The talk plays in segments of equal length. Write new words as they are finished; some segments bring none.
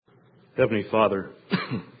Heavenly Father,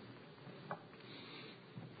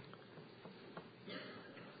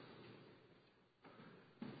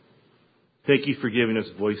 thank you for giving us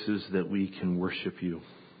voices that we can worship you.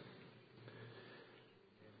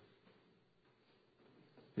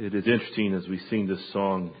 It is interesting as we sing this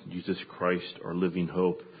song, Jesus Christ, our living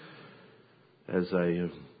hope, as I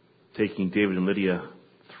am taking David and Lydia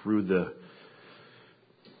through the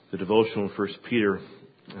devotional in 1 Peter,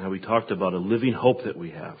 and how we talked about a living hope that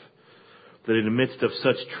we have. That in the midst of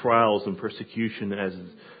such trials and persecution as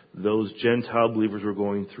those Gentile believers were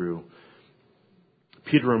going through,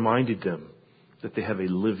 Peter reminded them that they have a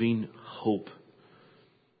living hope.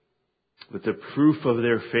 That the proof of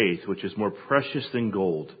their faith, which is more precious than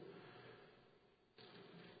gold,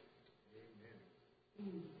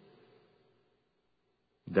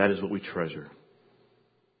 that is what we treasure.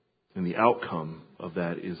 And the outcome of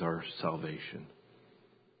that is our salvation.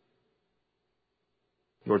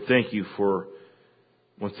 Lord, thank you for,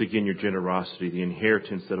 once again, your generosity, the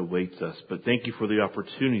inheritance that awaits us. But thank you for the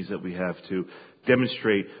opportunities that we have to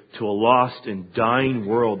demonstrate to a lost and dying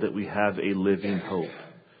world that we have a living hope.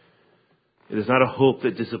 It is not a hope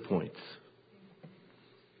that disappoints.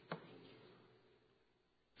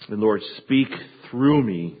 And Lord, speak through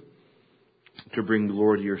me to bring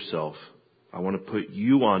glory to yourself. I want to put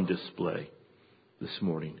you on display this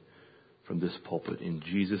morning from this pulpit. In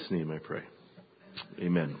Jesus' name I pray.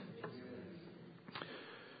 Amen.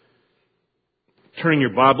 Turning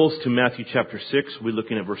your Bibles to Matthew chapter 6, we're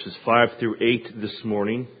looking at verses 5 through 8 this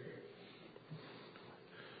morning.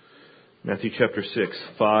 Matthew chapter 6,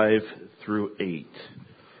 5 through 8.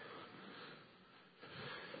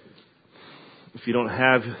 If you don't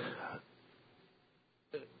have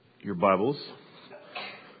your Bibles,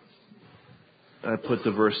 I put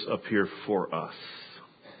the verse up here for us.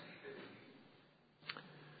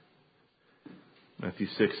 Matthew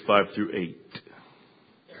 6, 5 through 8.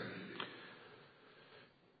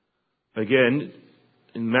 Again,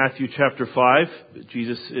 in Matthew chapter 5,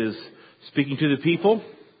 Jesus is speaking to the people,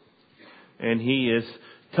 and he is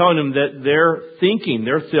telling them that their thinking,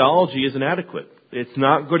 their theology is inadequate. It's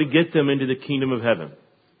not going to get them into the kingdom of heaven.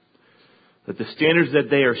 That the standards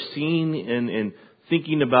that they are seeing and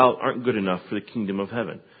thinking about aren't good enough for the kingdom of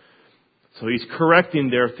heaven. So he's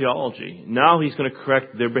correcting their theology. Now he's going to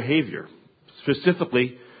correct their behavior.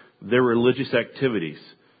 Specifically, their religious activities.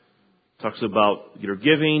 Talks about their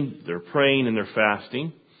giving, their praying, and their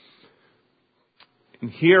fasting.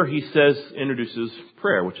 And here he introduces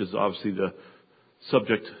prayer, which is obviously the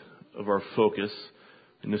subject of our focus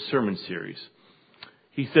in this sermon series.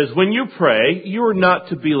 He says, when you pray, you are not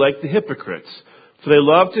to be like the hypocrites, for they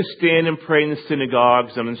love to stand and pray in the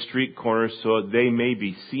synagogues and on the street corners so that they may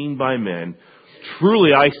be seen by men.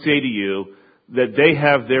 Truly I say to you that they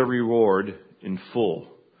have their reward in full.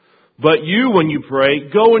 But you, when you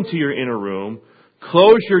pray, go into your inner room,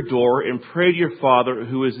 close your door, and pray to your Father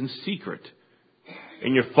who is in secret.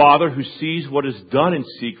 And your Father who sees what is done in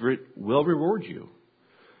secret will reward you.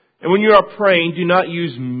 And when you are praying, do not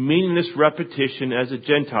use meaningless repetition as the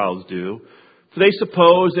Gentiles do, for they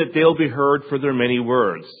suppose that they'll be heard for their many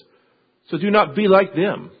words. So do not be like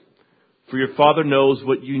them, for your Father knows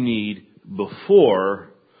what you need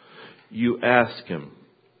before you ask Him.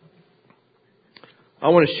 I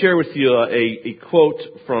want to share with you a quote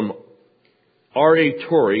from R.A.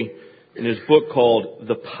 Torrey in his book called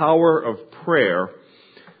The Power of Prayer.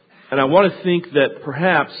 And I want to think that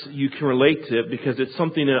perhaps you can relate to it because it's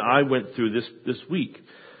something that I went through this week.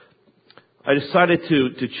 I decided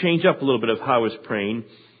to change up a little bit of how I was praying.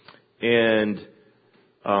 And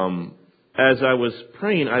as I was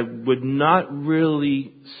praying, I would not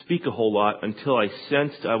really speak a whole lot until I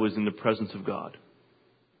sensed I was in the presence of God.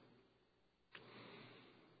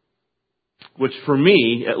 Which for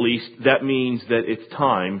me, at least, that means that it's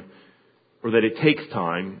time, or that it takes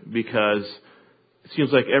time, because it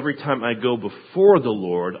seems like every time I go before the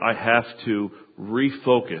Lord, I have to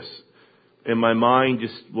refocus. And my mind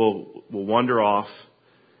just will wander off,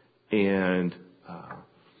 and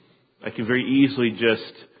I can very easily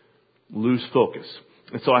just lose focus.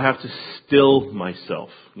 And so I have to still myself,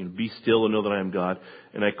 be still and know that I am God.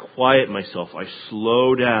 And I quiet myself. I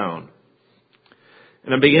slow down.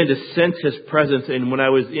 And I began to sense His presence. And when I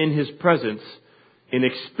was in His presence, in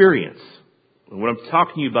experience, and what I'm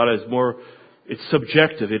talking to you about is more, it's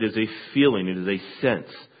subjective. It is a feeling. It is a sense.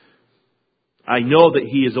 I know that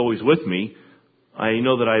He is always with me. I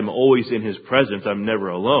know that I'm always in His presence. I'm never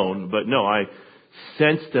alone. But no, I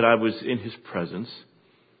sensed that I was in His presence.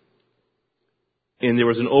 And there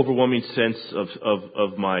was an overwhelming sense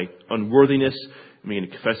of my unworthiness. I mean,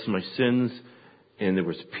 confessing my sins. and there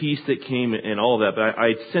was peace that came and all that, but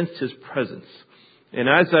I sensed His presence. And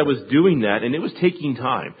as I was doing that, and it was taking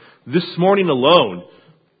time, this morning alone,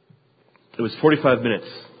 it was 45 minutes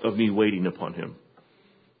of me waiting upon Him.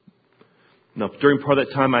 Now, during part of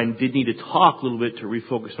that time, I did need to talk a little bit to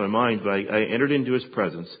refocus my mind, but I entered into His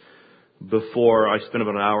presence before I spent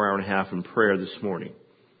about an hour and a half in prayer this morning.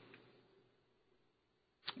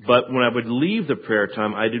 But when I would leave the prayer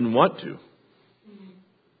time, I didn't want to.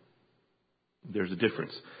 There's a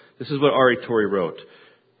difference. This is what R.A. Torrey wrote.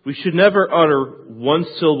 We should never utter one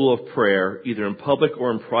syllable of prayer, either in public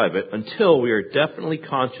or in private, until we are definitely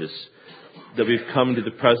conscious that we've come to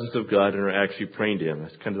the presence of God and are actually praying to Him.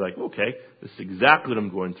 That's kind of like, okay, this is exactly what I'm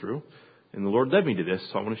going through. And the Lord led me to this,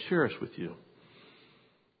 so I want to share this with you.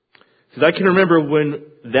 Because I can remember when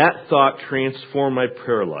that thought transformed my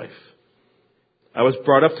prayer life. I was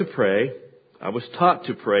brought up to pray. I was taught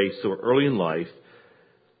to pray so early in life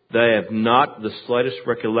that I have not the slightest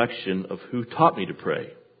recollection of who taught me to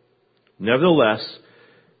pray. Nevertheless,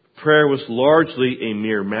 prayer was largely a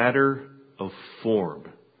mere matter of form.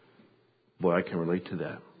 Boy, I can relate to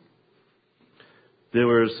that. There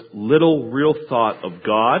was little real thought of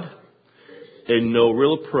God and no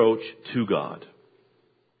real approach to God.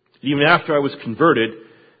 Even after I was converted,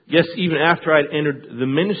 yes, even after I'd entered the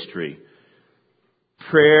ministry,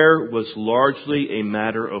 prayer was largely a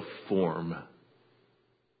matter of form.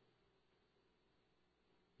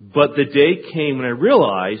 But the day came when I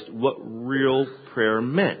realized what real prayer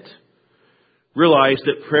meant. Realized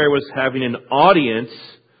that prayer was having an audience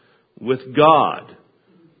with God.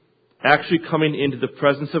 Actually coming into the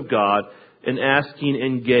presence of God and asking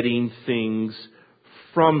and getting things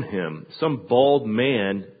from Him. Some bald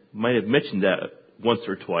man might have mentioned that once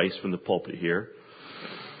or twice from the pulpit here.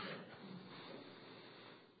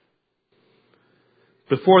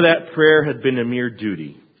 Before that, prayer had been a mere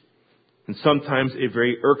duty, and sometimes a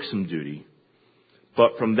very irksome duty.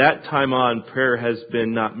 But from that time on, prayer has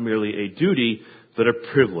been not merely a duty, but a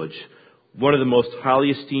privilege. One of the most highly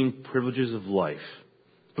esteemed privileges of life.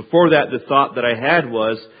 Before that, the thought that I had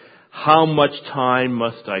was, how much time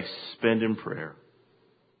must I spend in prayer?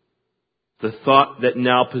 The thought that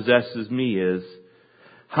now possesses me is,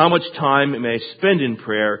 how much time may I spend in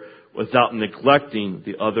prayer without neglecting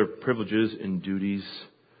the other privileges and duties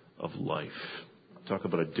of life? Talk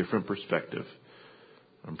about a different perspective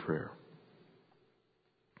on prayer.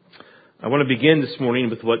 I want to begin this morning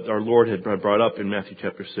with what our Lord had brought up in Matthew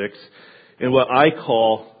chapter 6, and what I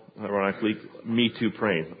call, ironically, Me Too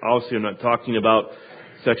praying. Obviously, I'm not talking about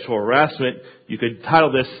sexual harassment. You could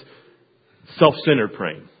title this self-centered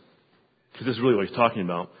praying, because this is really what he's talking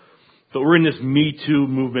about. But we're in this Me Too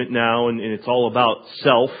movement now, and it's all about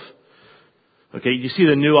self. Okay, you see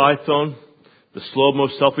the new iPhone? The slow-mo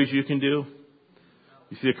selfies you can do?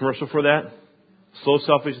 You see the commercial for that? Slow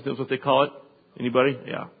selfies, that's what they call it? Anybody?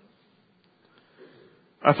 Yeah.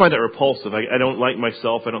 I find that repulsive. I don't like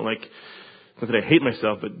myself. I don't like, not that I hate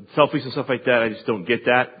myself, but selfies and stuff like that, I just don't get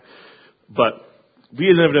that. But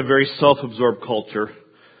we live in a very self-absorbed culture,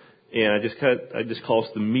 and I just call us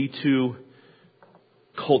the Me Too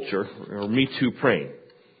culture, or Me Too praying.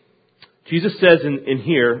 Jesus says in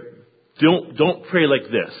here, don't pray like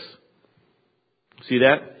this. See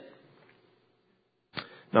that?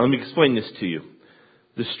 Now let me explain this to you.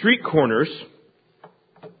 The street corners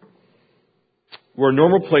were a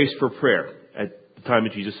normal place for prayer at the time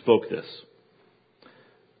that Jesus spoke this.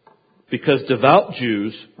 Because devout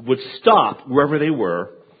Jews would stop wherever they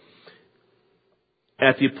were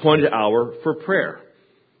at the appointed hour for prayer.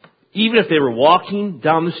 Even if they were walking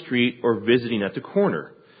down the street or visiting at the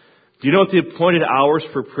corner. Do you know what the appointed hours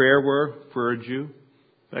for prayer were for a Jew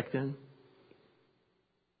back then?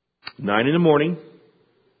 9 in the morning,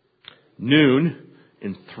 noon,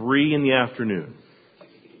 and 3 in the afternoon.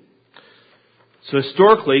 So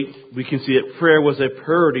historically, we can see that prayer was a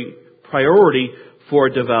priority for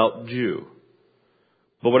a devout Jew.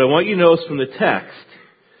 But what I want you to notice from the text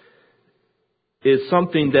is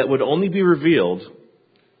something that would only be revealed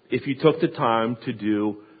if you took the time to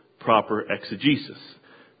do proper exegesis.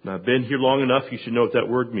 Now, I've been here long enough, you should know what that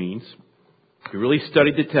word means. You really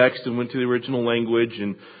studied the text and went to the original language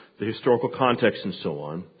and the historical context and so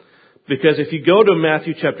on. Because if you go to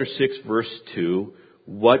Matthew chapter 6, verse 2,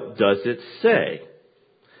 what does it say?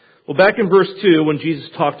 Well, back in verse 2, when Jesus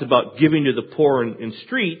talked about giving to the poor in the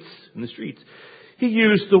streets, he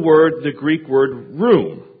used the Greek word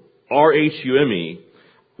room, R-H-U-M-E,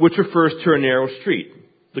 which refers to a narrow street.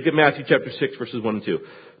 Look at Matthew chapter 6, verses 1 and 2.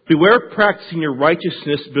 Beware of practicing your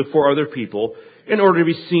righteousness before other people in order to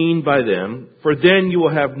be seen by them, for then you will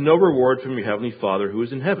have no reward from your heavenly Father who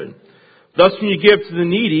is in heaven. Thus, when you give to the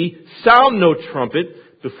needy, sound no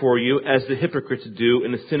trumpet before you, as the hypocrites do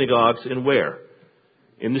in the synagogues and where?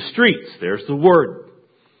 In the streets. There's the word.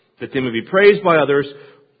 That they may be praised by others.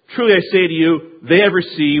 Truly I say to you, they have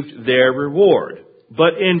received their reward.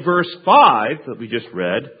 But in verse 5 that we just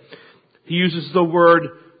read, he uses the word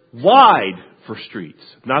wide for streets.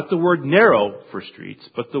 Not the word narrow for streets,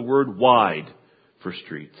 but the word wide for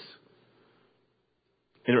streets.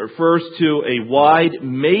 And it refers to a wide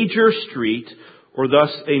major street, or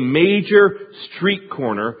thus a major street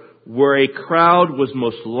corner where a crowd was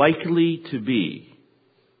most likely to be.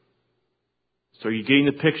 So are you getting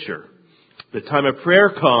the picture? The time of prayer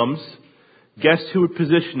comes, guess who would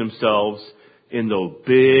position themselves in the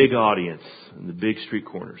big audience, in the big street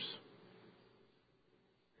corners?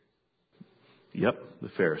 Yep, the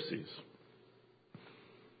Pharisees.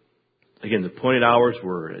 Again, the appointed hours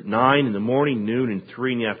were at 9 in the morning, noon, and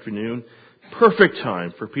 3 in the afternoon. Perfect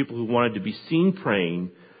time for people who wanted to be seen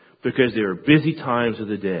praying because they were busy times of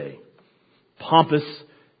the day. Pompous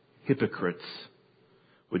hypocrites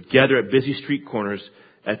would gather at busy street corners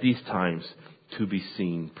at these times to be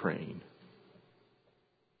seen praying.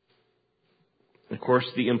 Of course,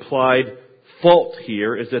 the implied fault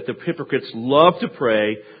here is that the hypocrites love to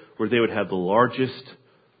pray where they would have the largest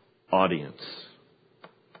audience.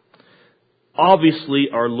 Obviously,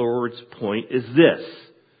 our Lord's point is this.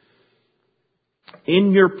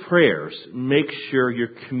 In your prayers, make sure you're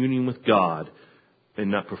communing with God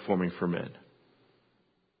and not performing for men.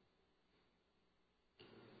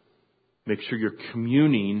 Make sure you're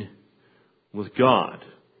communing with God,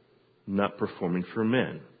 not performing for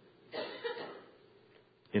men.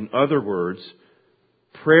 In other words,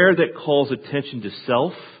 prayer that calls attention to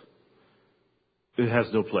self, it has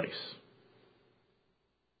no place.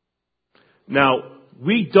 Now,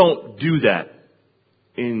 we don't do that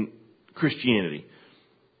in Christianity.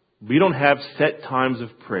 We don't have set times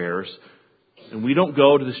of prayers, and we don't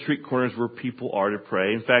go to the street corners where people are to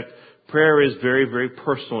pray. In fact, prayer is very, very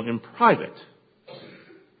personal and private.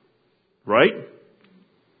 Right?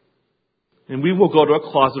 And we will go to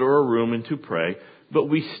a closet or a room and to pray, but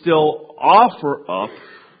we still offer up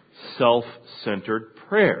self-centered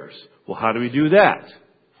prayers. Well, how do we do that?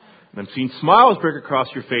 And I'm seeing smiles break across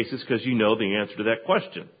your faces because you know the answer to that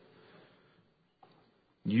question.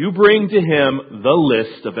 You bring to Him the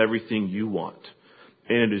list of everything you want.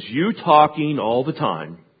 And it is you talking all the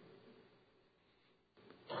time,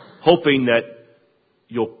 hoping that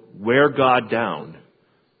you'll wear God down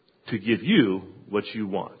to give you what you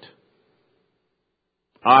want.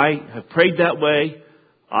 I have prayed that way.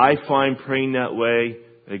 I find praying that way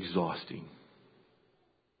exhausting.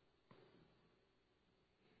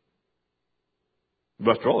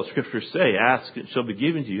 After all, the Scriptures say, ask and it shall be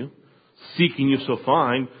given to you. Seeking you shall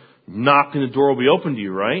find. Knocking the door will be open to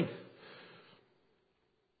you, right?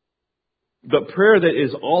 But prayer that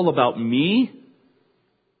is all about me,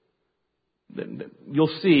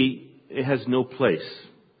 you'll see it has no place.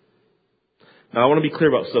 Now I want to be clear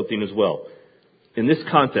about something as well. In this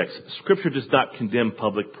context, Scripture does not condemn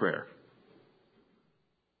public prayer.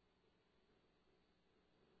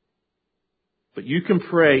 But you can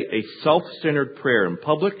pray a self-centered prayer in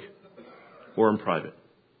public or in private.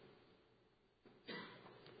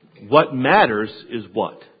 What matters is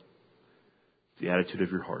what? The attitude of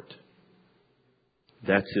your heart.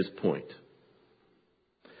 That's his point.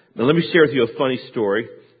 Now let me share with you a funny story,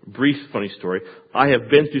 a brief funny story. I have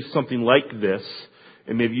been through something like this,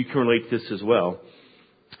 and maybe you can relate to this as well.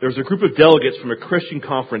 There was a group of delegates from a Christian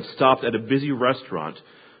conference stopped at a busy restaurant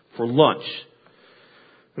for lunch.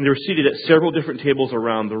 And they were seated at several different tables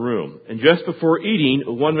around the room. And just before eating,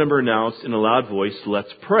 one member announced in a loud voice,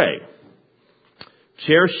 "Let's pray."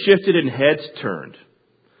 Chairs shifted and heads turned.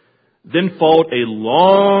 Then followed a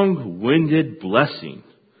long-winded blessing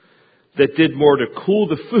that did more to cool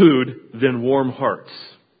the food than warm hearts.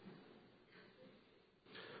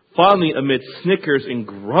 Finally, amid snickers and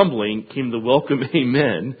grumbling, came the welcome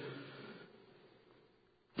amen.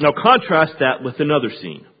 Now contrast that with another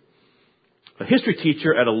scene. A history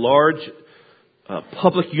teacher at a large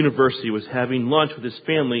public university was having lunch with his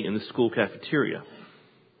family in the school cafeteria.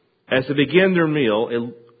 As they began their meal,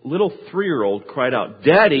 a little 3-year-old cried out,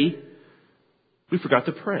 "Daddy, we forgot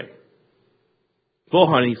to pray." "Well,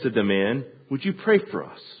 honey," said the man, "would you pray for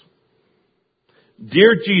us?"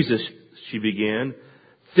 "Dear Jesus," she began,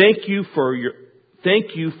 thank you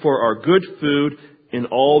for our good food and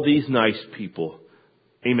all these nice people.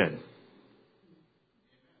 Amen."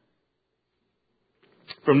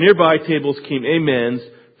 From nearby tables came amens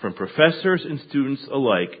from professors and students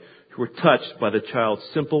alike who were touched by the child's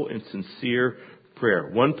simple and sincere prayer.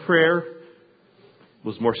 One prayer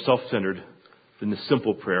was more self-centered than the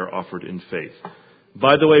simple prayer offered in faith.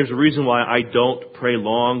 By the way, there's a reason why I don't pray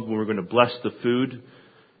long when we're going to bless the food.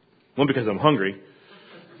 One, because I'm hungry.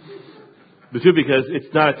 But two, because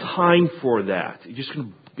it's not a time for that. You're just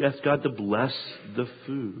going to ask God to bless the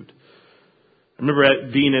food. I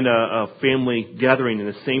remember being in a family gathering and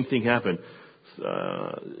the same thing happened.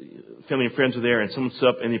 Family and friends were there and someone stood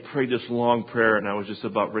up and they prayed this long prayer and I was just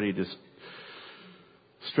about ready to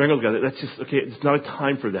strangle God. That's just, okay, it's not a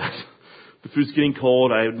time for that. The food's getting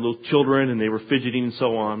cold. I had little children and they were fidgeting and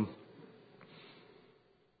so on.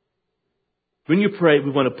 When you pray, we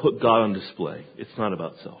want to put God on display. It's not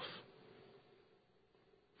about self.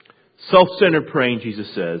 Self-centered praying, Jesus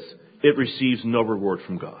says, it receives no reward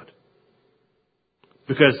from God.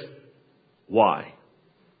 Because why?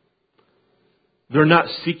 They're not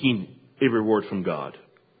seeking a reward from God.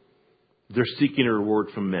 They're seeking a reward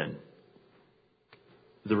from men.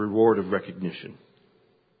 The reward of recognition,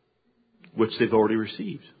 which they've already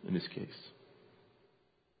received in this case.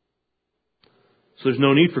 So there's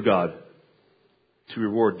no need for God to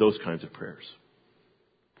reward those kinds of prayers.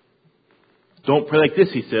 Don't pray like this,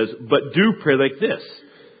 he says, but do pray like this.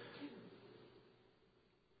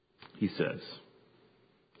 He says,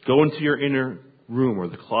 go into your inner room or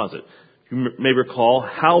the closet. You may recall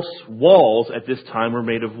house walls at this time were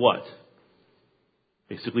made of what?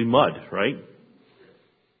 Basically mud, right?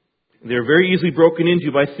 They were very easily broken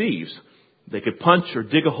into by thieves. They could punch or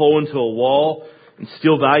dig a hole into a wall and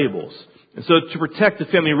steal valuables. And so to protect the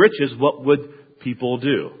family riches, what would people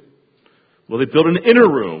do? Well, they built an inner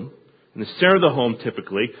room in the center of the home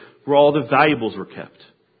typically where all the valuables were kept.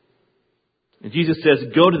 And Jesus says,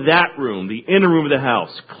 go to that room, the inner room of the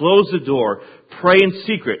house, close the door, pray in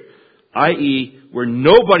secret, i.e., where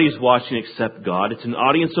nobody's watching except God. It's an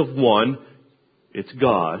audience of one. It's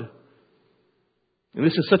God. And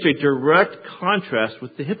this is such a direct contrast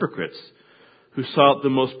with the hypocrites who sought the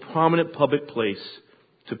most prominent public place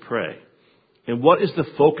to pray. And what is the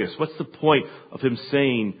focus? What's the point of him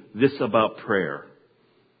saying this about prayer?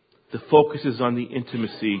 The focus is on the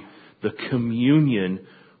intimacy, the communion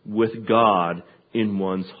with God in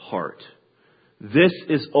one's heart. This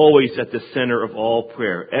is always at the center of all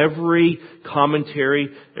prayer. Every commentary,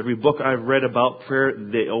 every book I've read about prayer,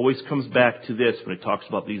 it always comes back to this when it talks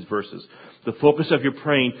about these verses. The focus of your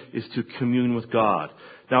praying is to commune with God.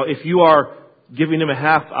 Now, if you are giving him a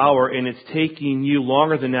half hour and it's taking you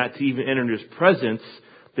longer than that to even enter his presence,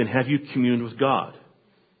 then have you communed with God?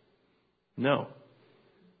 No.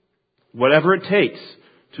 Whatever it takes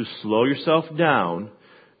to slow yourself down,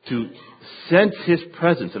 to sense his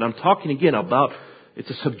presence. And I'm talking again about, it's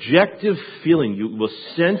a subjective feeling. You will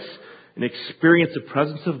sense and experience the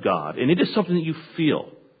presence of God. And it is something that you feel.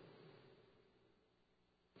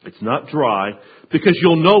 It's not dry, because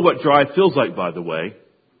you'll know what dry feels like, by the way.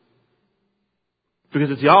 Because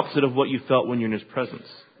it's the opposite of what you felt when you're in his presence.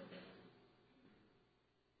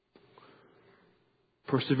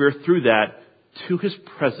 Persevere through that to his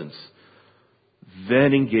presence.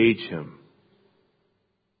 Then engage him.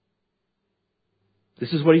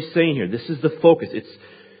 This is what he's saying here. This is the focus.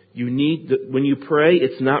 When you pray,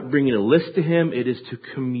 it's not bringing a list to him. It is to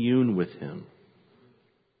commune with him.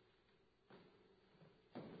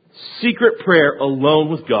 Secret prayer alone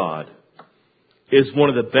with God is one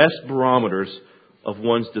of the best barometers of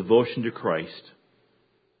one's devotion to Christ.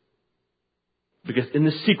 Because in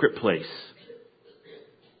the secret place,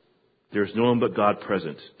 there is no one but God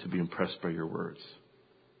present to be impressed by your words.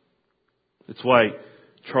 That's why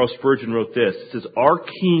Charles Spurgeon wrote this. It says, our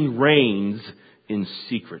King reigns in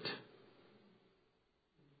secret.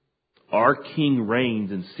 Our King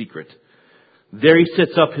reigns in secret. There he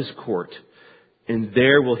sets up his court, and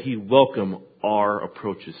there will he welcome our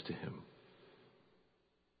approaches to him.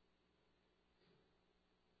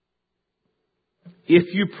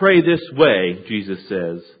 If you pray this way, Jesus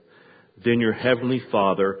says, then your heavenly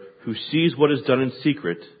Father, who sees what is done in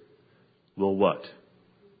secret, will what?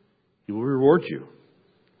 He will reward you.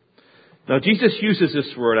 Now, Jesus uses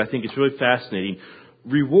this word, I think it's really fascinating,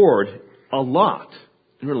 reward, a lot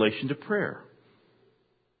in relation to prayer.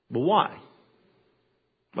 But why?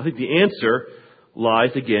 I think the answer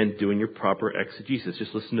lies, again, doing your proper exegesis.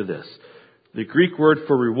 Just listen to this. The Greek word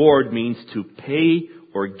for reward means to pay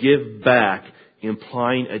or give back,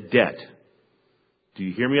 implying a debt. Do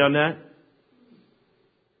you hear me on that?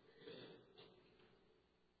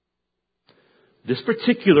 This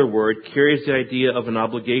particular word carries the idea of an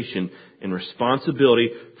obligation and responsibility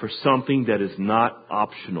for something that is not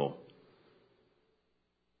optional.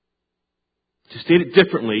 To state it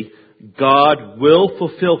differently, God will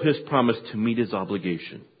fulfill his promise to meet his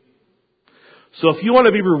obligation. So if you want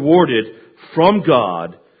to be rewarded from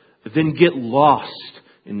God, then get lost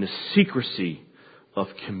in the secrecy of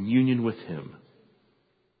communion with Him.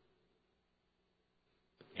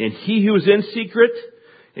 And He who is in secret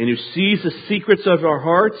and who sees the secrets of our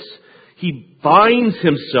hearts, He binds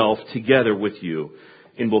Himself together with you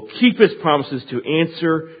and will keep His promises to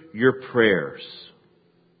answer your prayers.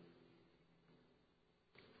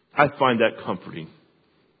 I find that comforting.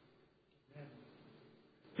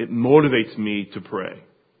 It motivates me to pray.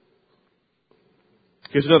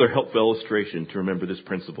 Here's another helpful illustration to remember this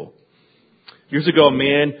principle. Years ago, a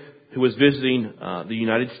man who was visiting the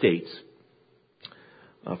United States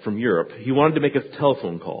from Europe, he wanted to make a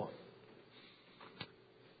telephone call.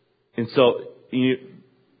 And so, do you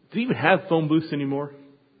even have phone booths anymore?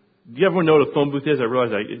 Do you ever know what a phone booth is? I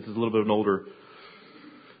realize it's a little bit of an older...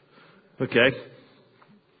 Okay.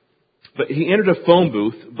 But he entered a phone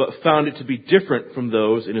booth, but found it to be different from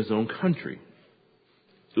those in his own country.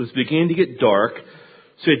 It was beginning to get dark,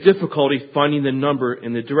 so he had difficulty finding the number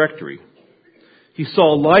in the directory. He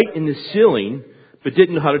saw a light in the ceiling, but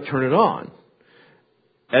didn't know how to turn it on.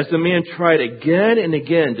 As the man tried again and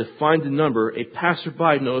again to find the number, a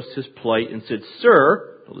passerby noticed his plight and said,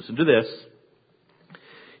 "Sir," listen to this,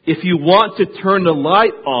 "if you want to turn the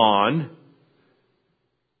light on,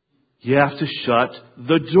 you have to shut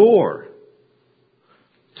the door."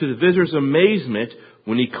 To the visitor's amazement,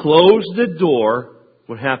 when he closed the door,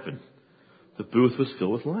 what happened? The booth was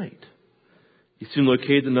filled with light. He soon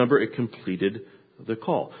located the number and completed the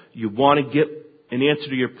call. You want to get an answer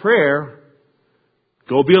to your prayer?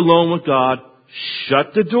 Go be alone with God.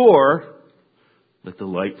 Shut the door. Let the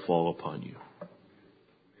light fall upon you.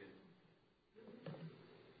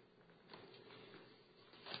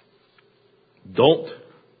 Don't.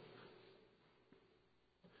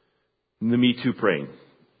 The Me Too praying.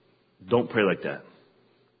 Don't pray like that.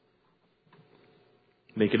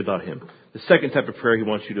 Make it about Him. The second type of prayer He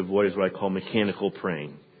wants you to avoid is what I call mechanical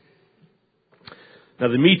praying. Now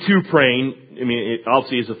the Me Too praying, it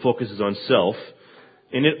obviously the focus is on self,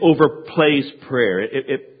 and it overplays prayer.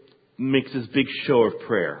 It makes this big show of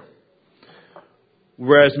prayer.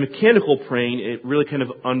 Whereas mechanical praying, it really kind of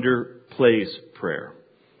underplays prayer.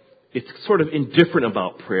 It's sort of indifferent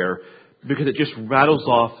about prayer because it just rattles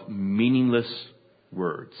off meaningless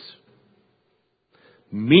words.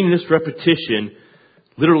 Meaningless repetition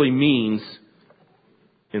literally means,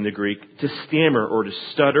 in the Greek, to stammer or to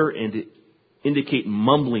stutter and to indicate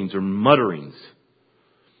mumblings or mutterings.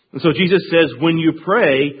 And so Jesus says, when you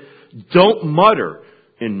pray, don't mutter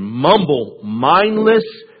and mumble mindless,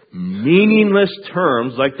 meaningless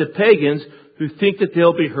terms like the pagans who think that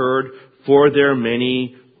they'll be heard for their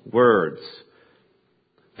many words.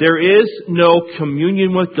 There is no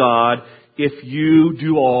communion with God if you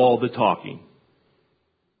do all the talking.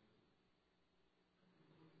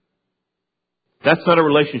 That's not a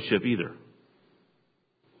relationship either.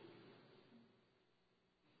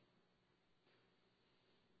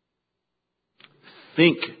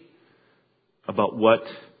 Think about what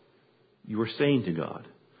you are saying to God.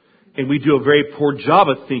 And we do a very poor job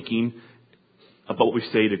of thinking about what we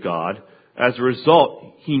say to God. As a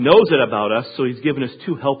result, He knows it about us, so He's given us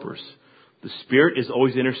two helpers. The Spirit is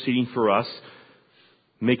always interceding for us,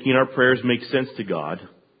 making our prayers make sense to God.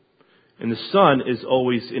 And the Son is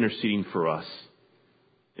always interceding for us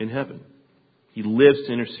in heaven. He lives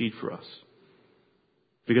to intercede for us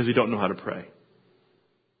because we don't know how to pray.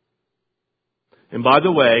 And by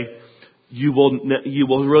the way, you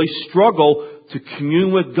will really struggle to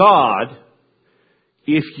commune with God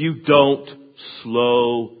if you don't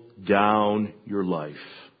slow down your life.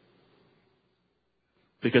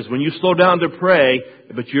 Because when you slow down to pray,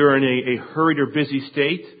 but you're in a hurried or busy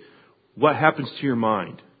state, what happens to your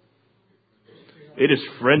mind? It is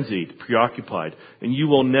frenzied, preoccupied, and you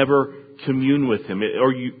will never commune with Him.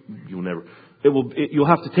 You'll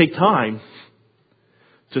have to take time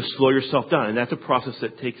to slow yourself down. And that's a process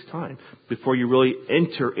that takes time before you really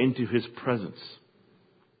enter into His presence.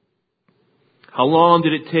 How long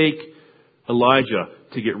did it take Elijah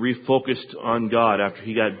to get refocused on God after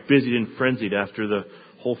he got busied and frenzied after the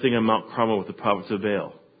whole thing on Mount Carmel with the prophets of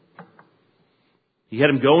Baal? He had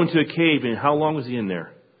him go into a cave, and how long was he in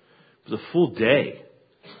there? It was a full day,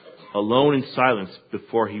 alone in silence,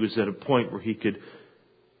 before he was at a point where he could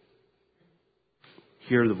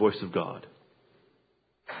hear the voice of God.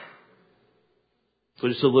 So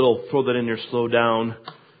just a little, throw that in there, slow down,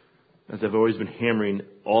 as I've always been hammering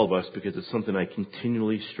all of us, because it's something I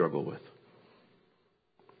continually struggle with.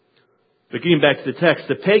 But getting back to the text,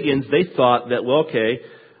 the pagans, they thought that,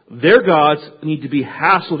 their gods need to be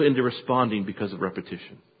hassled into responding because of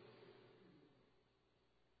repetition.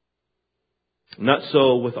 Not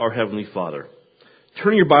so with our Heavenly Father.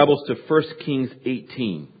 Turn your Bibles to 1 Kings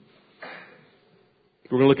 18.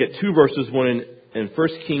 We're going to look at two verses, one in 1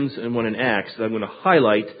 Kings and one in Acts. I'm going to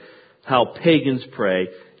highlight how pagans pray.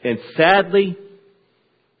 And sadly,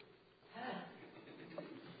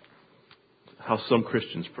 how some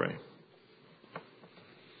Christians pray.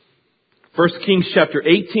 1 Kings chapter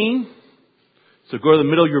 18. So go to the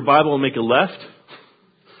middle of your Bible and make a left.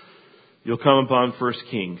 You'll come upon 1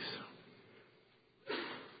 Kings.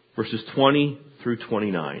 Verses 20 through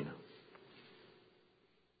 29.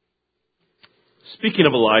 Speaking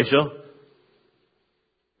of Elijah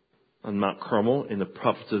on Mount Carmel in the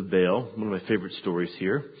prophets of Baal, one of my favorite stories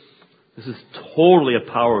here. This is totally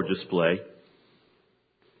a power display.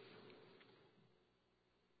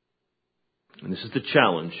 And this is the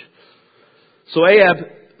challenge. So Ahab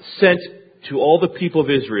sent to all the people of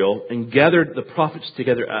Israel and gathered the prophets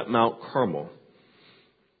together at Mount Carmel.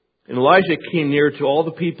 And Elijah came near to all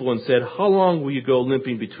the people and said, "How long will you go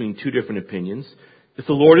limping between two different opinions? If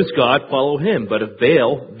the Lord is God, follow him. But if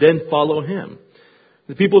Baal, then follow him."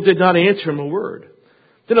 The people did not answer him a word.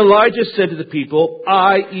 Then Elijah said to the people,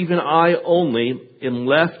 "I, even I only, am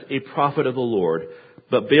left a prophet of the Lord,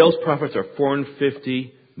 but Baal's prophets are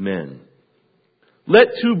 450 men.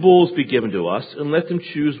 Let 2 bulls be given to us, and let them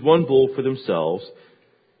choose 1 bull for themselves,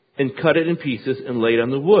 and cut it in pieces and lay it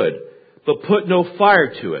on the wood, but put no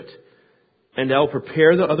fire to it. And I will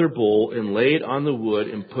prepare the other bull and lay it on the wood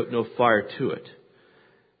and put no fire to it.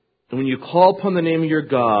 And when you call upon the name of your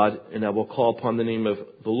God, and I will call upon the name of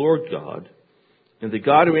the Lord God, and the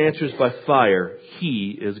God who answers by fire,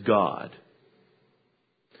 he is God."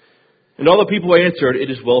 And all the people answered,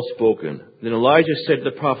 "It is well spoken." Then Elijah said to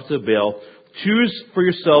the prophets of Baal, "Choose for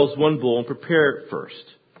yourselves 1 bull and prepare it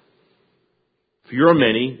first. For you are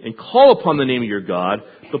many, and call upon the name of your God,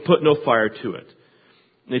 but put no fire to it."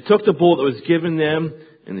 And they took the bull that was given them,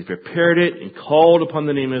 and they prepared it and called upon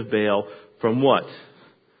the name of Baal from what?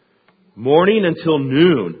 Morning until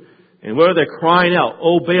noon. And what are they crying out?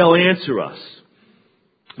 "O Baal, answer us."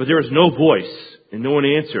 But there was no voice, and no one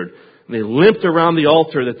answered. And they limped around the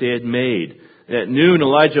altar that they had made. And at noon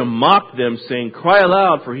Elijah mocked them, saying, "Cry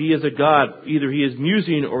aloud, for he is a god. Either he is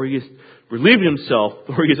musing, or he is relieving himself,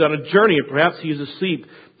 or he is on a journey, and perhaps he is asleep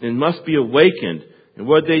and must be awakened." And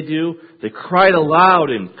what did they do? They cried aloud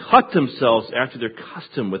and cut themselves after their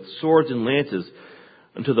custom with swords and lances,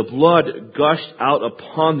 until the blood gushed out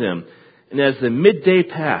upon them. And as the midday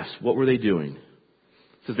passed, what were they doing?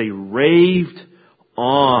 It says they raved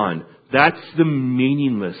on. That's the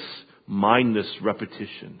meaningless, mindless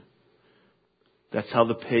repetition. That's how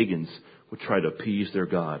the pagans would try to appease their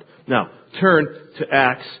God. Now, turn to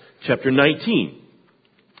Acts chapter 19,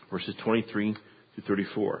 verses 23 to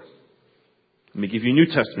 34. Let me give you a New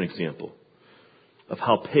Testament example of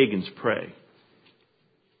how pagans pray.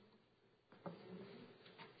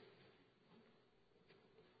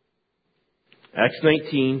 Acts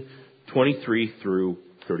 19, 23 through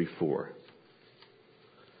 34.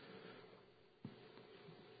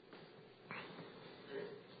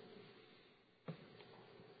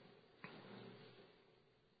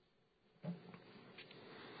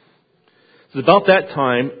 So about that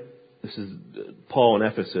time, this is Paul in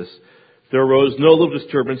Ephesus, there arose no little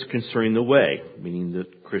disturbance concerning the way, meaning the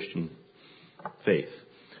Christian faith.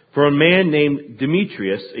 For a man named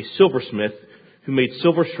Demetrius, a silversmith, who made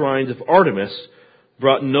silver shrines of Artemis,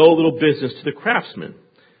 brought no little business to the craftsmen.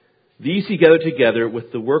 These he gathered together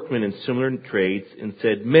with the workmen in similar trades and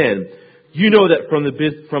said, "Men, you know that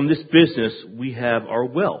from this business we have our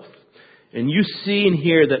wealth. And you see and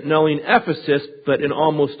hear that not only in Ephesus, but in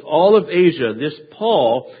almost all of Asia, this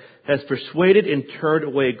Paul has persuaded and turned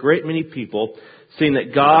away a great many people, saying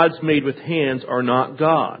that gods made with hands are not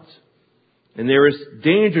gods. And there is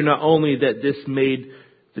danger not only that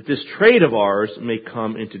this trade of ours may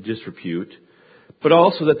come into disrepute, but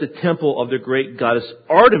also that the temple of the great goddess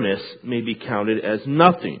Artemis may be counted as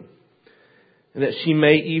nothing, and that she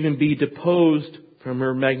may even be deposed from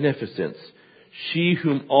her magnificence, she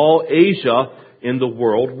whom all Asia in the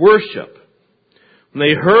world worship." When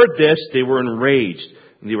they heard this, they were enraged,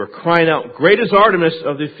 and they were crying out, "Great is Artemis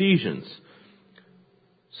of the Ephesians."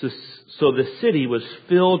 So the city was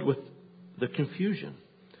filled with the confusion.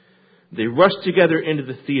 They rushed together into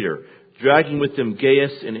the theater, dragging with them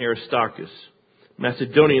Gaius and Aristarchus,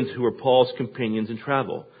 Macedonians who were Paul's companions in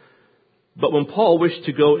travel. But when Paul wished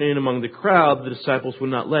to go in among the crowd, the disciples would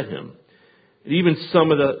not let him. And even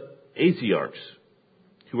some of the Asiarchs,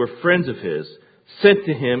 who were friends of his, sent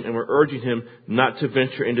to him and were urging him not to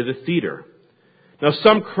venture into the theater. Now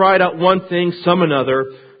some cried out one thing, some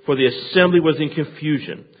another, for the assembly was in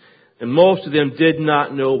confusion. and most of them did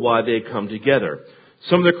not know why they had come together.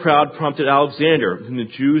 Some of the crowd prompted Alexander, whom the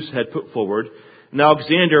Jews had put forward, and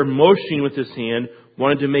Alexander, motioning with his hand,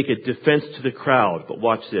 wanted to make a defense to the crowd. But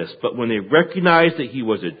watch this. But when they recognized that he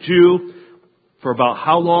was a Jew, for about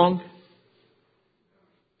how long?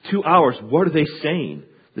 2 hours. What are they saying?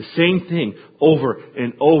 The same thing over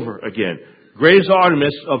and over again. Great is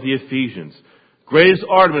Artemis of the Ephesians. Great is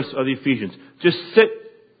Artemis of the Ephesians. Just sit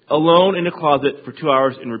alone in a closet for 2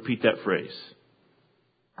 hours and repeat that phrase.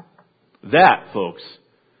 That, folks,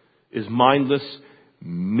 is mindless,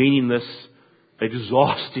 meaningless,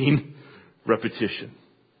 exhausting repetition.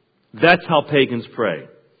 That's how pagans pray.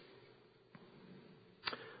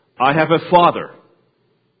 I have a father.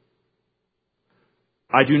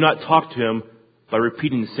 I do not talk to him by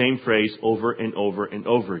repeating the same phrase over and over and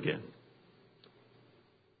over again.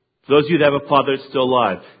 For those of you that have a father that's still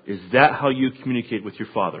alive, is that how you communicate with your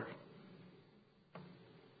father?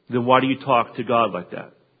 Then why do you talk to God like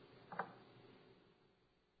that?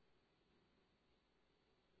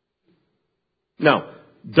 Now,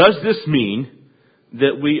 does this mean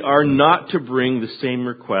that we are not to bring the same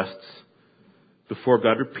requests before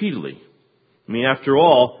God repeatedly? I mean, after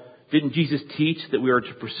all, didn't Jesus teach that we are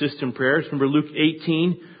to persist in prayers? Remember Luke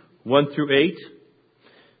 18, 1 through 8?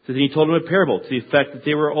 So then he told them a parable to the effect that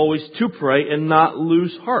they were always to pray and not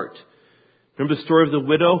lose heart. Remember the story of the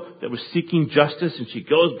widow that was seeking justice, and she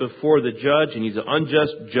goes before the judge, and he's an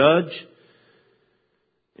unjust judge.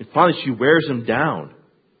 And finally she wears him down.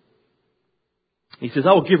 He says,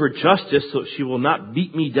 I will give her justice so she will not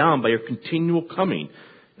beat me down by her continual coming.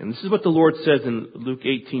 And this is what the Lord says in Luke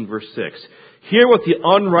 18, verse 6. Hear what the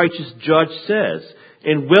unrighteous judge says.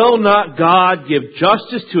 And will not God give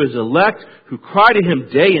justice to his elect who cry to him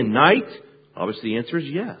day and night? Obviously the answer is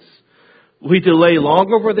yes. Will he delay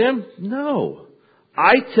long over them? No.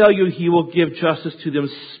 I tell you, he will give justice to them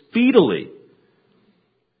speedily.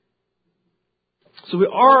 So we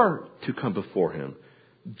are to come before him.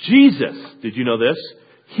 Jesus, did you know this?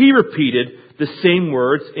 He repeated the same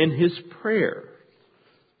words in his prayer.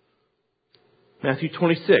 Matthew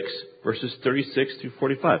 26, verses 36 through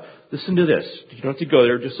 45. Listen to this. You don't have to go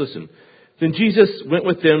there, just listen. Then Jesus went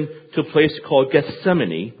with them to a place called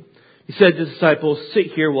Gethsemane. He said to the disciples, sit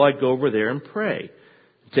here while I go over there and pray.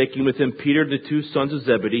 Taking with him Peter and the 2 sons of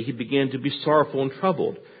Zebedee, he began to be sorrowful and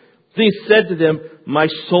troubled. Then he said to them, my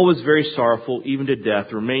soul is very sorrowful, even to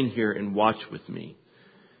death. Remain here and watch with me.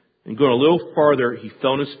 And going a little farther, he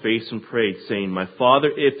fell on his face and prayed, saying, my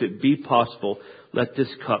Father, if it be possible, let this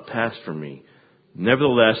cup pass from me.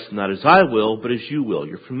 Nevertheless, not as I will, but as you will.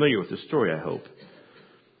 You're familiar with the story, I hope.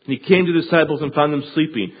 And he came to the disciples and found them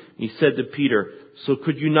sleeping. And he said to Peter, so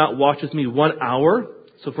could you not watch with me 1 hour?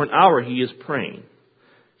 So for an hour he is praying.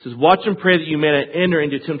 He says, watch and pray that you may not enter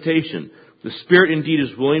into temptation. The spirit indeed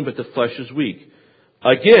is willing, but the flesh is weak.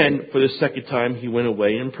 Again, for the second time, he went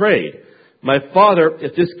away and prayed. My Father,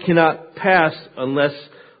 if this cannot pass unless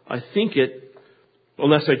I drink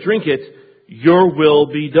it, your will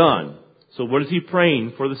be done. So what is he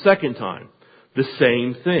praying for the second time? The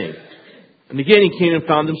same thing. And again he came and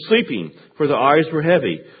found them sleeping, for their eyes were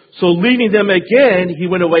heavy. So leaving them again, he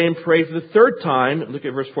went away and prayed for the third time. Look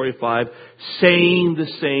at verse 45, saying the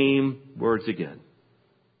same words again.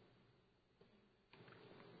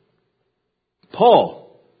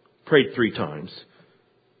 Paul prayed 3 times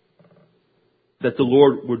that the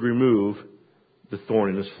Lord would remove the thorn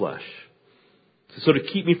in his flesh. So to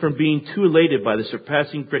keep me from being too elated by the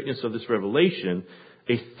surpassing greatness of this revelation,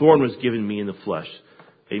 a thorn was given me in the flesh,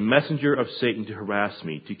 a messenger of Satan to harass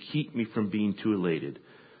me, to keep me from being too elated.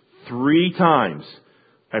 3 times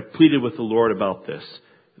I pleaded with the Lord about this,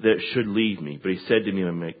 that it should leave me. But he said to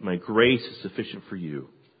me, my grace is sufficient for you.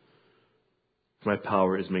 My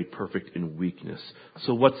power is made perfect in weakness.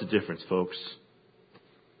 So what's the difference, folks?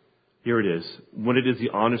 Here it is. When it is the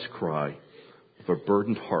honest cry of a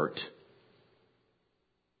burdened heart,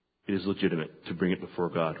 it is legitimate to bring it before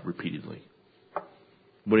God repeatedly.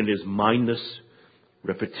 When it is mindless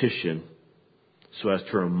repetition, so as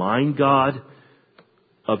to remind God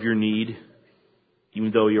of your need,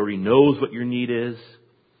 even though He already knows what your need is,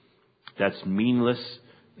 that's meaningless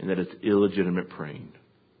and that is illegitimate praying.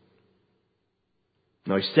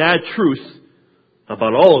 Now, a sad truth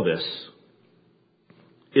about all of this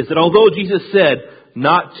is that although Jesus said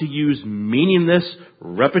not to use meaningless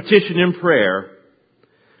repetition in prayer,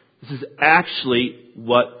 this is actually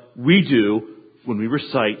what we do when we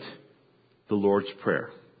recite the Lord's Prayer.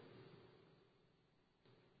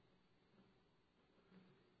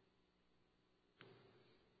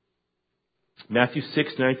 Matthew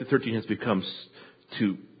 6, 9 to 13 has become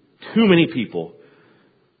to too many people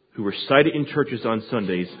who recite it in churches on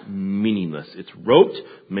Sundays meaningless. It's rote,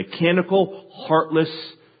 mechanical, heartless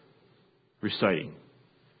reciting.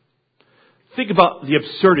 Think about the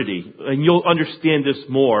absurdity, and you'll understand this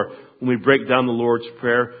more when we break down the Lord's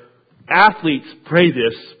Prayer. Athletes pray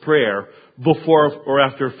this prayer before or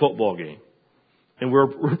after a football game. And we're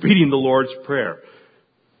repeating the Lord's Prayer.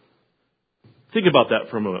 Think about that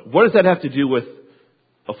for a moment. What does that have to do with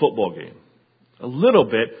a football game? A little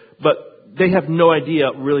bit, but they have no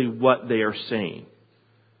idea really what they are saying.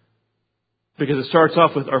 Because it starts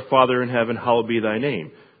off with, Our Father in heaven, hallowed be thy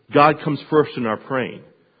name. God comes first in our praying.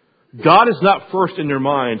 God is not first in their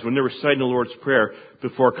minds when they're reciting the Lord's Prayer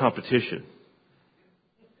before a competition.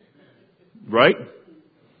 Right?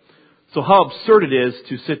 So how absurd it is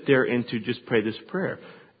to sit there and to just pray this prayer.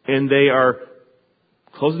 And they are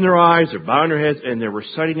closing their eyes, they're bowing their heads, and they're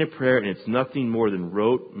reciting a prayer, and it's nothing more than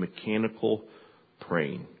rote, mechanical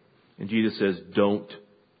praying. And Jesus says, don't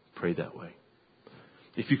pray that way.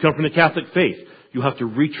 If you come from the Catholic faith, you have to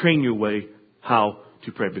retrain your way how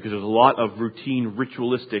to pray, because there's a lot of routine,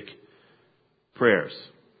 ritualistic prayers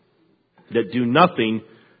that do nothing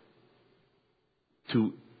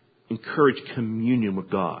to encourage communion with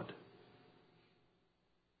God.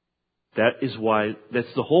 That's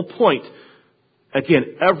the whole point.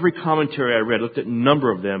 Again, every commentary I read, looked at a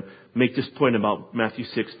number of them, make this point about Matthew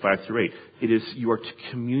 6, 5-8. It is, you are to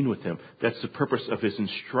commune with Him. That's the purpose of His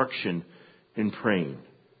instruction in praying.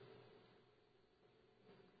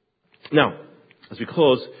 Now, as we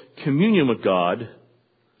close, communion with God,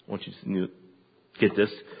 I want you to get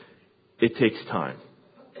this, it takes time.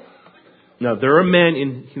 Now, there are men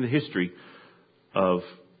in the history of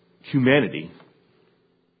humanity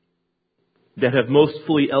that have most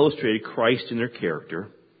fully illustrated Christ in their character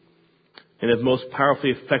and have most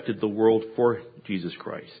powerfully affected the world for Jesus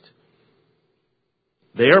Christ.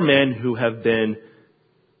 They are men who have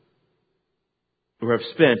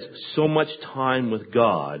spent so much time with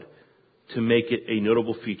God to make it a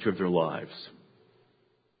notable feature of their lives.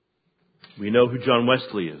 We know who John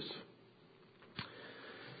Wesley is.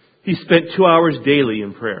 He spent 2 hours daily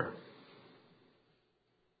in prayer.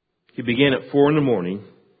 He began at 4 a.m.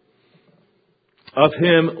 Of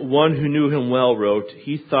him, one who knew him well wrote,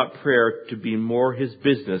 he thought prayer to be more his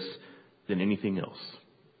business than anything else.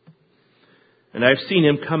 And I've seen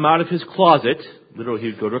him come out of his closet, literally he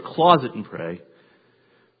would go to a closet and pray,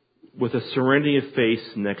 with a serenity of face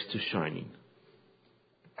next to shining.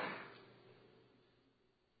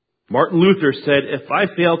 Martin Luther said, if I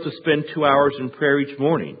fail to spend 2 hours in prayer each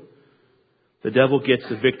morning, the devil gets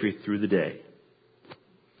the victory through the day.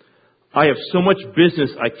 I have so much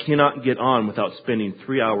business I cannot get on without spending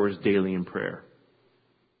 3 hours daily in prayer.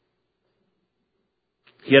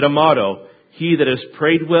 He had a motto, he that has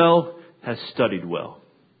prayed well has studied well.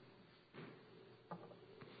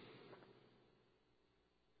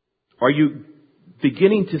 Are you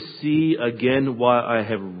beginning to see again why I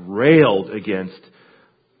have railed against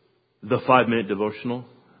the 5-minute devotional?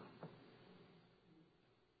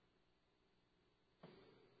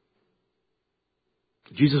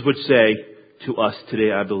 Jesus would say to us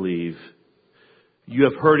today, I believe, you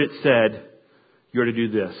have heard it said, you're to do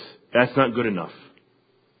this. That's not good enough.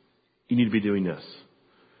 You need to be doing this.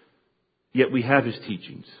 Yet we have His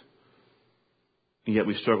teachings. And yet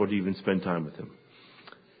we struggle to even spend time with Him.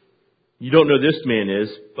 You don't know who this man is,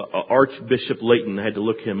 but Archbishop Layton, I had to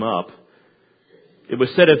look him up. It was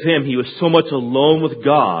said of him, he was so much alone with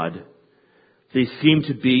God, they seemed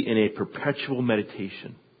to be in a perpetual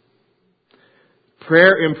meditation.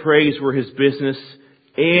 Prayer and praise were his business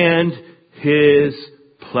and his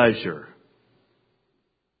pleasure.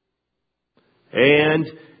 And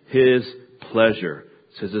his pleasure,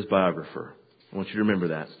 says his biographer. I want you to remember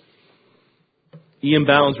that. Ian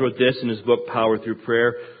Bounds wrote this in his book, Power Through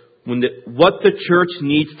Prayer. What the church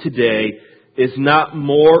needs today is not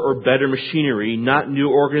more or better machinery, not new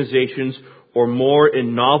organizations or more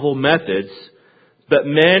and novel methods, but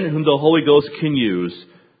men whom the Holy Ghost can use,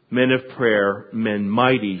 men of prayer, men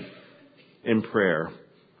mighty in prayer.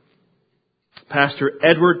 Pastor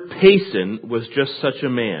Edward Payson was just such a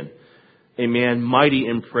man mighty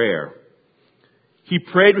in prayer. He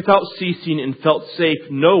prayed without ceasing and felt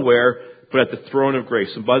safe nowhere but at the throne of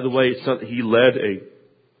grace. And by the way, it's not that he led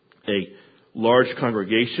a large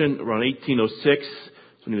congregation around 1806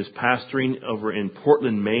 when he was pastoring over in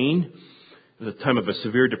Portland, Maine. It was a time of a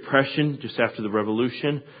severe depression just after the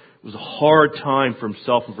Revolution. It was a hard time for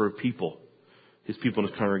himself and for his people in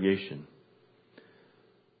his congregation.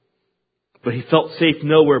 But he felt safe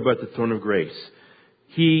nowhere but at the throne of grace.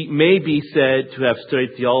 He may be said to have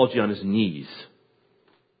studied theology on his knees.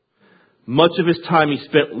 Much of his time he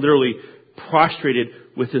spent literally prostrated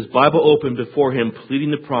with his Bible open before him,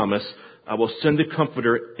 pleading the promise, I will send the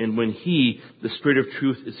Comforter, and when He, the Spirit of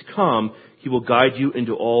truth, is come, He will guide you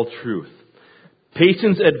into all truth.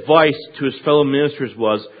 Payson's advice to his fellow ministers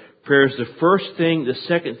was, prayer is the first thing, the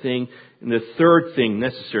second thing, and the third thing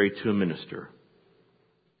necessary to a minister.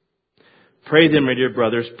 Pray then, my dear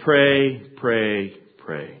brothers, pray, pray,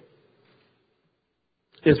 pray.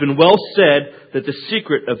 It has been well said that the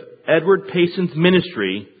secret of Edward Payson's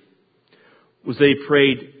ministry was that he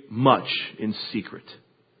prayed much in secret.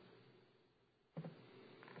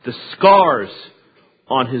 The scars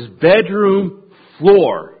on his bedroom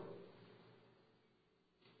floor,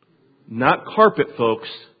 not carpet, folks,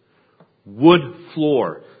 wood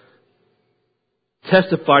floor,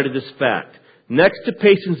 testify to this fact. Next to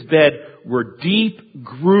Payson's bed were deep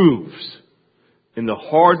grooves in the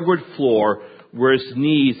hardwood floor where his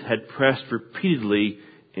knees had pressed repeatedly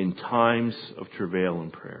in times of travail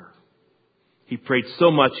and prayer. He prayed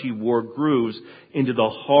so much he wore grooves into the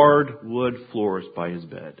hardwood floors by his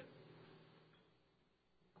bed.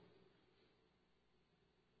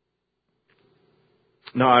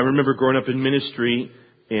 Now, I remember growing up in ministry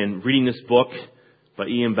and reading this book by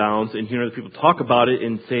Ian Bounds and hearing other people talk about it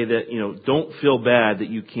and say that, don't feel bad that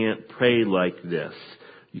you can't pray like this.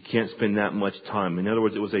 You can't spend that much time. In other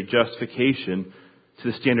words, it was a justification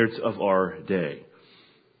to the standards of our day.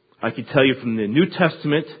 I can tell you from the New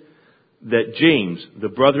Testament that James, the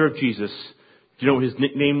brother of Jesus, do you know what his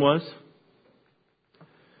nickname was?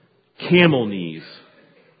 Camel knees.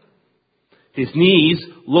 His knees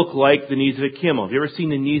look like the knees of a camel. Have you ever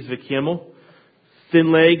seen the knees of a camel?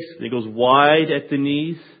 Thin legs, and it goes wide at the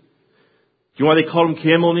knees. Do you know why they call them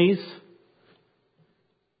camel knees?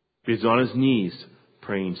 Because on his knees,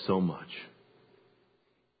 praying so much.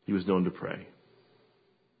 He was known to pray.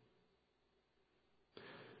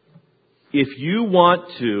 If you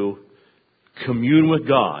want to commune with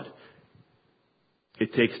God,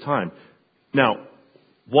 it takes time. Now,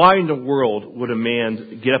 why in the world would a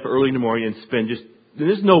man get up early in the morning and spend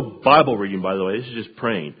there's no Bible reading, by the way, this is just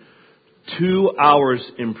praying, 2 hours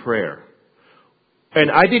in prayer. And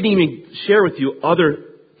I didn't even share with you other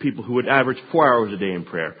people who would average 4 hours a day in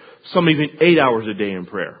prayer. Some even 8 hours a day in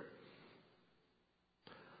prayer.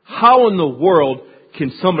 How in the world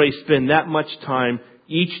can somebody spend that much time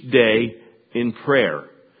each day in prayer?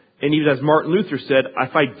 And even as Martin Luther said,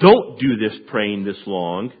 if I don't do this praying this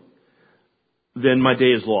long, then my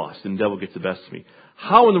day is lost and the devil gets the best of me.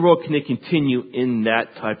 How in the world can they continue in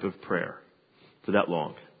that type of prayer for that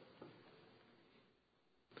long?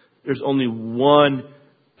 There's only one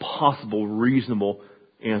possible, reasonable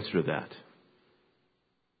answer to that.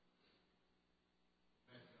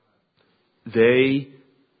 They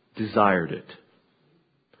desired it.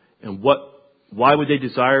 And why would they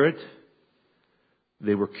desire it?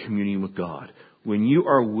 They were communing with God. When you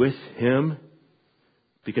are with Him,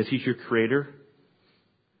 because He's your Creator,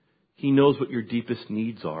 He knows what your deepest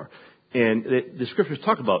needs are. And the Scriptures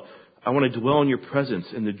talk about, I want to dwell in your presence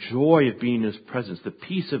and the joy of being in His presence, the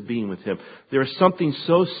peace of being with Him. There is something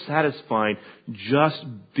so satisfying just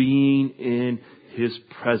being in His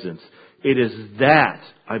presence. It is that,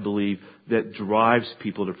 I believe, that drives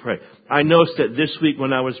people to pray. I noticed that this week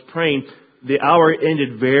when I was praying, the hour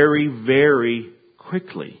ended very, very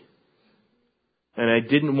quickly. And I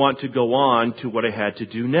didn't want to go on to what I had to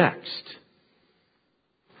do next.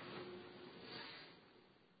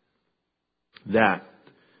 That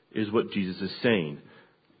is what Jesus is saying.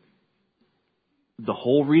 The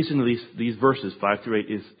whole reason of these verses, 5 through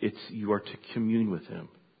 8, is you are to commune with Him.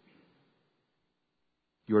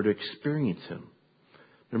 You are to experience Him.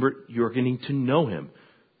 Remember, you are getting to know Him.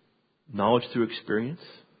 Knowledge through experience.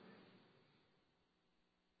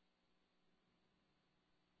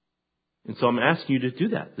 And so I'm asking you to do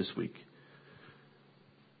that this week.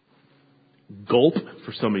 Gulp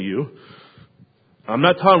for some of you. I'm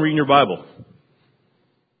not talking reading your Bible.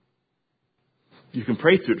 You can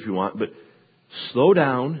pray through it if you want, but slow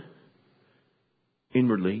down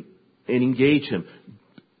inwardly and engage Him.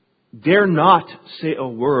 Dare not say a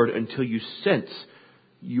word until you sense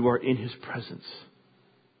you are in His presence.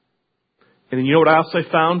 And then you know what else I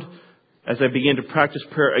found as I began to practice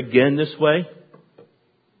prayer again this way?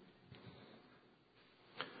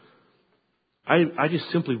 I just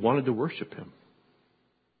simply wanted to worship Him.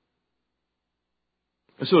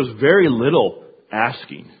 And so it was very little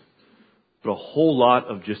asking, but a whole lot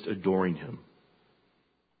of just adoring Him.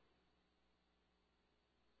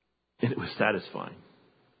 And it was satisfying.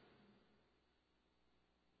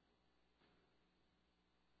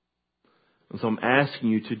 And so I'm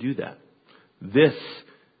asking you to do that. This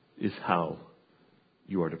is how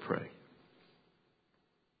you are to pray.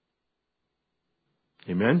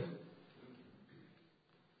 Amen?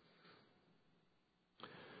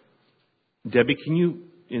 Debbie, can you,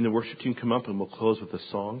 in the worship team, come up and we'll close with a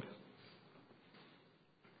song?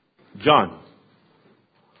 John.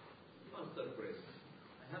 Pastor Chris,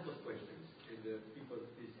 I have a question. And people,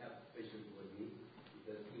 please have patience with me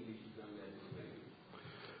because English is not necessary.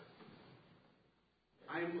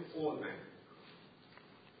 I'm an old man.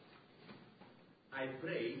 I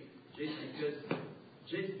pray just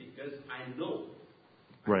because I know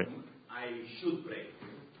Right. I should pray.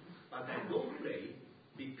 But I don't pray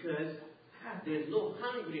because there's no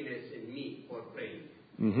hungriness in me for praying.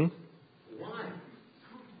 Mm-hmm. Why?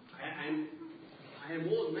 I am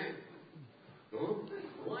old man. No?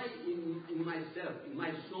 Why in myself, in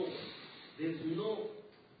my soul, there's no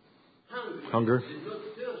hunger. There's no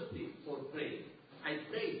thirsty for praying. I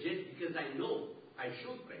pray just because I know I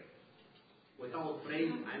should pray. Without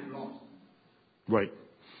praying, I'm lost. Right.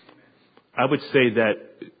 I would say that,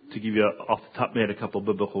 to give you off the top of my head a couple of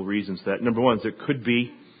biblical reasons, that number one is there could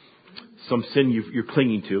be some sin you're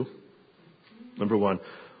clinging to. Number one.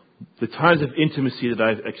 The times of intimacy that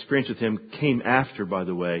I've experienced with Him came after, by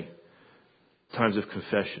the way, times of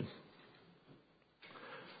confession.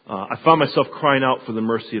 I found myself crying out for the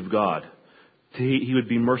mercy of God. He would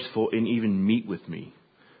be merciful and even meet with me,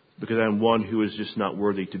 because I'm one who is just not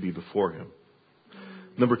worthy to be before Him.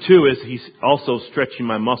 Number two is He's also stretching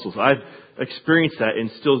my muscles. I've experienced that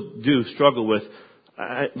and still do struggle with,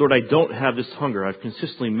 Lord, I don't have this hunger. I've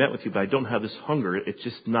consistently met with You, but I don't have this hunger. It's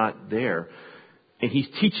just not there. And He's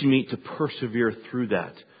teaching me to persevere through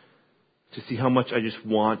that, to see how much I just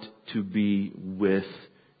want to be with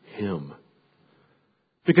Him.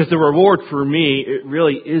 Because the reward for me, it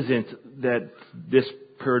really isn't that this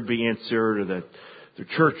prayer would be answered or that the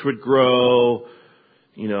church would grow,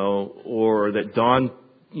 or that Don,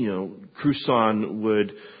 Cruson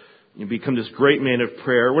would become this great man of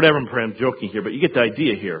prayer, whatever I'm joking here, but you get the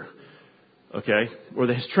idea here. Okay? Or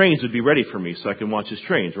that his trains would be ready for me so I can watch his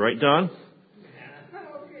trains, right, Don?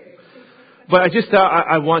 But I just thought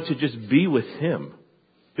I want to just be with Him,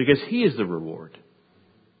 because He is the reward.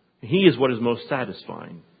 He is what is most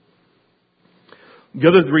satisfying. The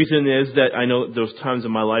other reason is that I know those times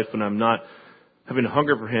in my life when I'm not having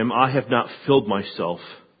hunger for Him, I have not filled myself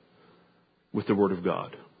with the Word of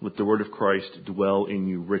God. Let the Word of Christ dwell in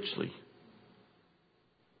you richly.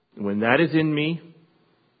 And when that is in me,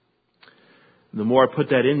 the more I put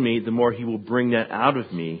that in me, the more He will bring that out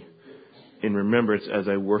of me in remembrance as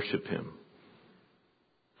I worship Him.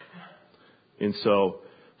 And so,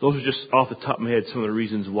 those are just off the top of my head some of the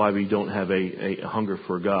reasons why we don't have a hunger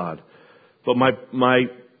for God. But my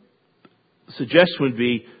suggestion would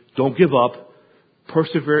be, don't give up,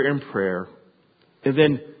 persevere in prayer, and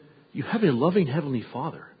then you have a loving Heavenly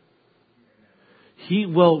Father. He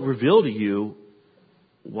will reveal to you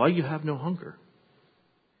why you have no hunger.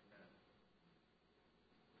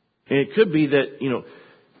 And it could be that,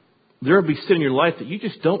 there will be sin in your life that you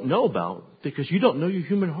just don't know about because you don't know your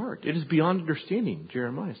human heart. It is beyond understanding,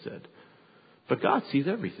 Jeremiah said. But God sees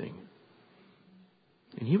everything.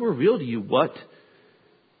 And He will reveal to you what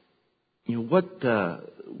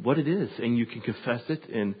it is. And you can confess it.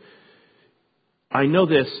 And I know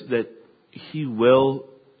this, that He will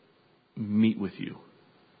meet with you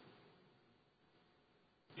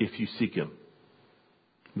if you seek Him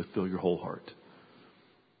with your whole heart.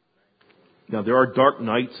 Now, there are dark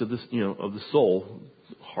nights of this, of the soul,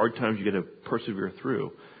 hard times you got to persevere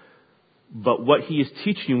through. But what He is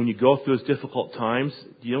teaching you when you go through those difficult times,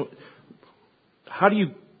 how do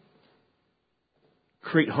you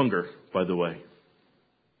create hunger, by the way?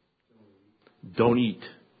 Don't eat.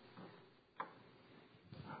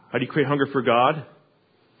 How do you create hunger for God?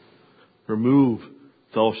 Remove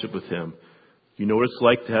fellowship with Him. You know what it's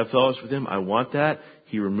like to have fellowship with Him? I want that.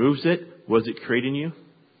 He removes it. What does it create in you?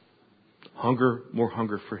 Hunger, more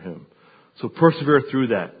hunger for Him. So persevere through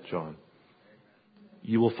that, John.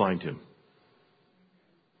 You will find Him.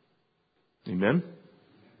 Amen?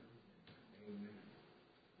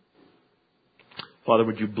 Father,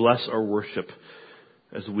 would You bless our worship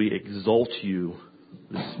as we exalt You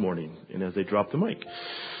this morning and as they drop the mic.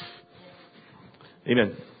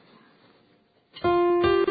 Amen.